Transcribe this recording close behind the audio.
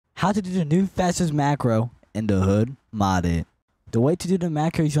How to do the new fastest macro in the hood modded. The way to do the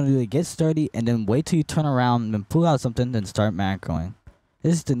macro is going to do it get sturdy and then wait till you turn around and pull out something, then start macroing.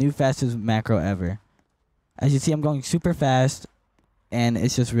 This is the new fastest macro ever. As you see, I'm going super fast and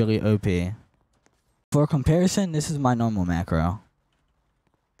it's just really OP. For comparison, this is my normal macro.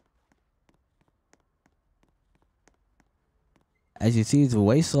 As you see, it's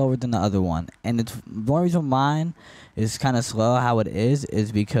way slower than the other one. And it's one reason mine is kind of slow how it is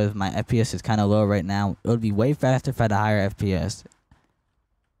because my FPS is kind of low right now. It would be way faster if I had a higher FPS.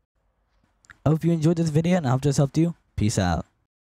 I hope you enjoyed this video and I hope this helped you. Peace out.